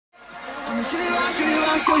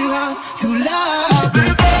I'll show you how to love.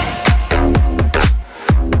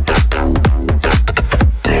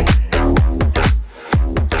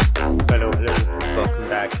 Hello, welcome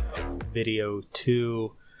back. Video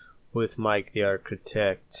 2 with Mike the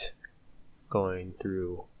Architect, going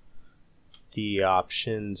through the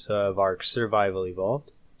options of Ark Survival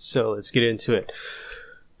Evolved. So let's get into it.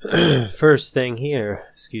 First thing here,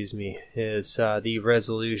 is the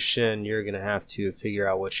resolution. You're going to have to figure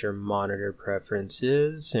out what your monitor preference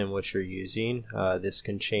is and what you're using. This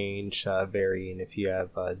can change, varying if you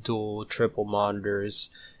have dual, triple monitors,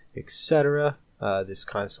 etc. This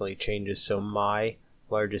constantly changes, so my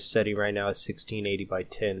largest setting right now is 1680 by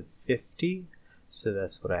 1050, so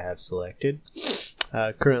that's what I have selected.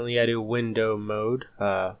 Currently I do window mode,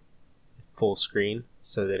 full screen,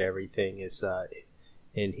 so that everything is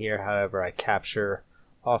in here. However, I capture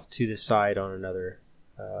off to the side on another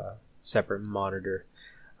separate monitor.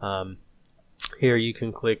 Here you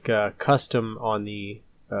can click custom on the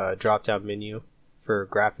drop down menu for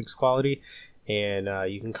graphics quality, and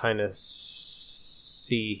you can kind of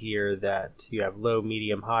see here that you have low,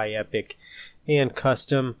 medium, high, epic, and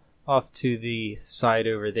custom. Off to the side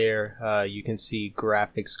over there, you can see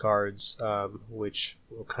graphics cards, which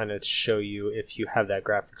will kind of show you if you have that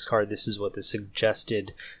graphics card. This is what the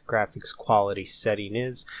suggested graphics quality setting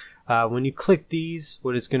is. When you click these,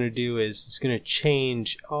 what it's going to do is it's going to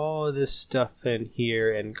change all this stuff in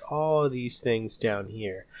here and all these things down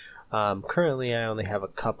here. Currently I only have a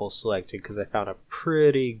couple selected because I found a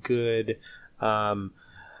pretty good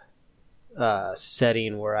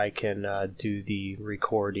setting where I can do the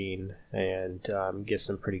recording and get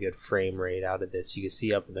some pretty good frame rate out of this. You can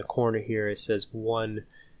see up in the corner here it says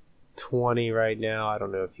 120 right now. I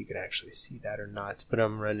don't know if you can actually see that or not, but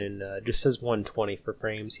I'm running just says 120 for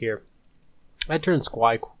frames here. I turn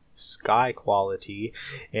sky quality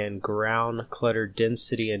and ground clutter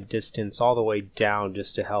density and distance all the way down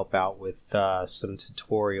just to help out with some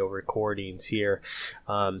tutorial recordings here.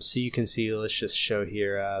 So you can see, let's just show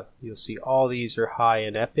here, you'll see all these are high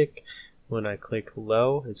and epic. When I click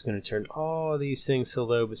low, it's going to turn all these things to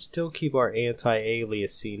low, but still keep our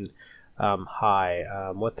anti-aliasing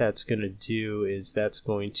high. What that's going to do is that's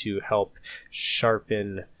going to help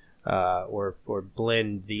sharpen or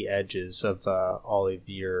blend the edges of all of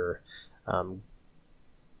your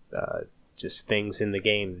just things in the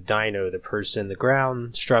game. The dino, the person, the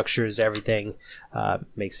ground, structures, everything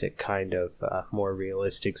makes it kind of more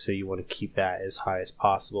realistic, so you want to keep that as high as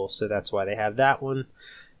possible. So that's why they have that one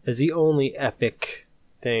as the only epic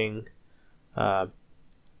thing,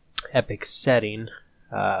 epic setting,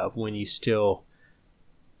 when you still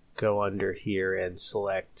go under here and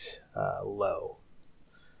select low,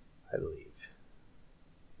 I believe.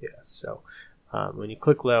 Yeah, so when you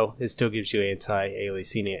click low, it still gives you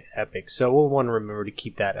anti-aliasing epic. So we'll want to remember to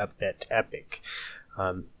keep that up at epic.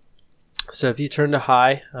 So if you turn to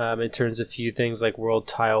high, it turns a few things like world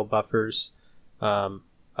tile buffers up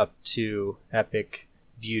to epic,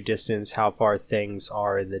 view distance, how far things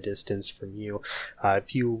are in the distance from you.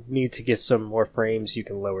 If you need to get some more frames, you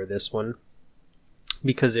can lower this one,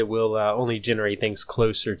 because it will only generate things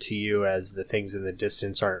closer to you, as the things in the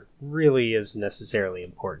distance aren't really as necessarily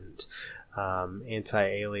important.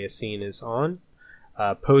 Anti-aliasing is on.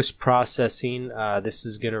 Post-processing, this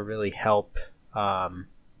is going to really help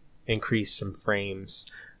increase some frames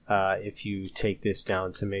if you take this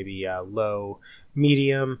down to maybe low,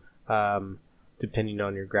 medium, depending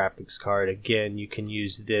on your graphics card. Again, you can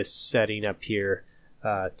use this setting up here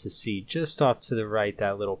to see just off to the right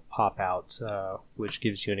that little pop out, which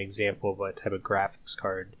gives you an example of what type of graphics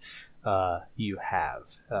card you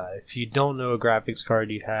have. If you don't know a graphics card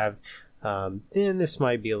you have, then this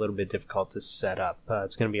might be a little bit difficult to set up.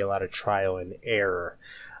 It's going to be a lot of trial and error.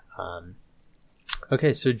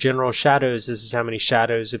 Okay, so general shadows. This is how many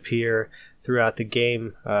shadows appear throughout the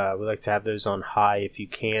game. We like to have those on high if you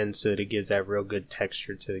can, so that it gives that real good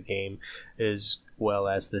texture to the game, as well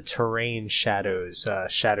as the terrain shadows.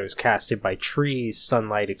 Shadows casted by trees,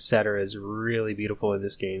 sunlight, etc. is really beautiful in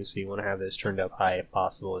this game, so you want to have those turned up high if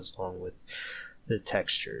possible, as long with the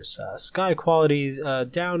textures. Sky quality,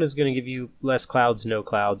 down is going to give you less clouds, no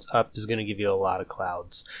clouds. Up is going to give you a lot of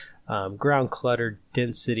clouds. Ground clutter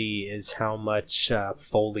density is how much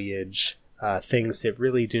foliage, things that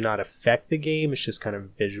really do not affect the game. It's just kind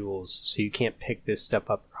of visuals, so you can't pick this stuff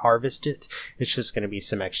up or harvest it. It's just going to be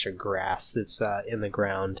some extra grass that's in the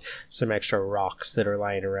ground, some extra rocks that are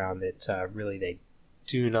lying around that really they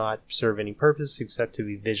do not serve any purpose except to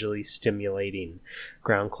be visually stimulating.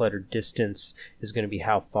 Ground clutter distance is going to be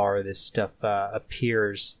how far this stuff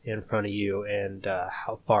appears in front of you and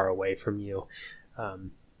how far away from you.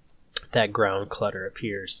 that ground clutter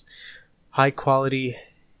appears. High quality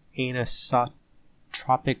anisotropic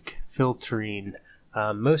filtering.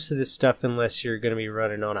 Most of this stuff, unless you're going to be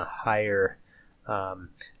running on a higher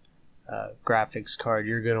graphics card,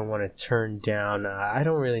 you're going to want to turn down. I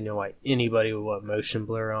don't really know why anybody would want motion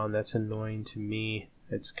blur on. That's annoying to me.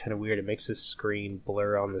 It's kind of weird. It makes the screen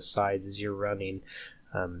blur on the sides as you're running.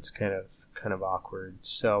 It's kind of awkward.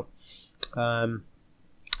 So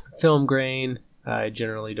film grain, I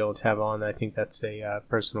generally don't have on. I think that's a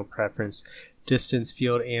personal preference. Distance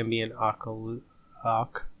field ambient occlusion?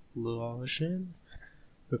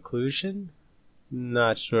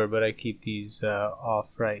 Not sure, but I keep these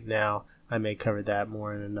off right now. I may cover that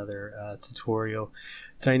more in another tutorial.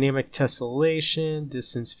 Dynamic tessellation,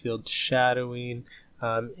 distance field shadowing.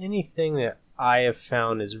 Anything that I have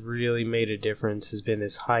found has really made a difference has been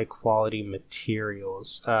this high quality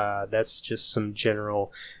materials. That's just some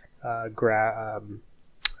general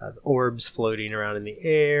orbs floating around in the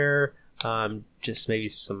air, just maybe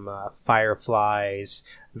some fireflies,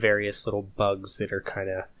 various little bugs that are kind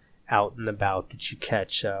of out and about that you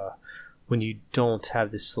catch when you don't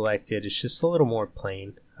have this selected. It's just a little more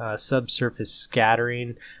plain. Subsurface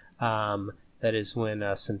scattering, that is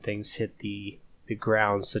when some things hit the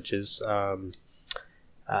ground, such as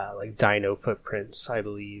like dino footprints, I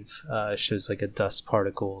believe. Shows like a dust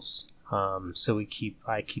particles. So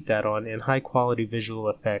I keep that on. And high quality visual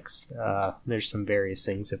effects, there's some various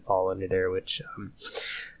things that fall under there which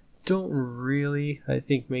don't really, I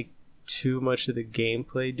think, make too much of the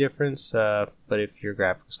gameplay difference, but if your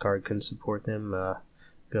graphics card can support them,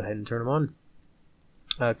 go ahead and turn them on.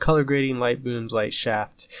 Color grading, light booms, light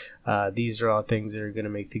shaft, these are all things that are going to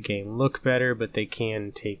make the game look better, but they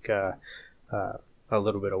can take a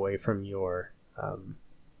little bit away from your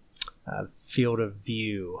field of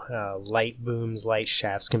view. Light booms, light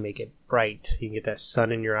shafts can make it bright. You can get that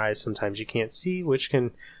sun in your eyes sometimes you can't see, which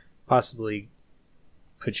can possibly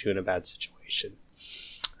put you in a bad situation.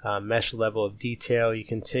 Mesh level of detail, you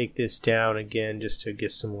can take this down again just to get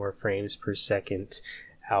some more frames per second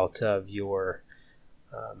out of your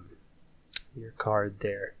card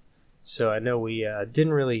there. So I know we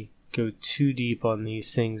didn't really go too deep on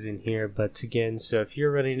these things in here, but again, so if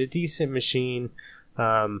you're running a decent machine,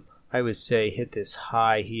 I would say hit this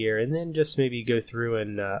high here, and then just maybe go through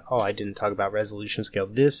and I didn't talk about resolution scale.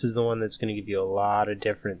 This is the one that's going to give you a lot of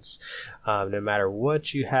difference. No matter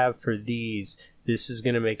what you have for these, this is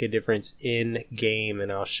going to make a difference in game,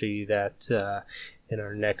 and I'll show you that in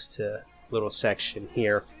our next little section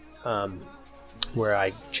here, where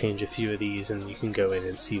I change a few of these and you can go in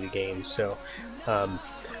and see the game. So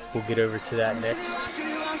we'll get over to that next.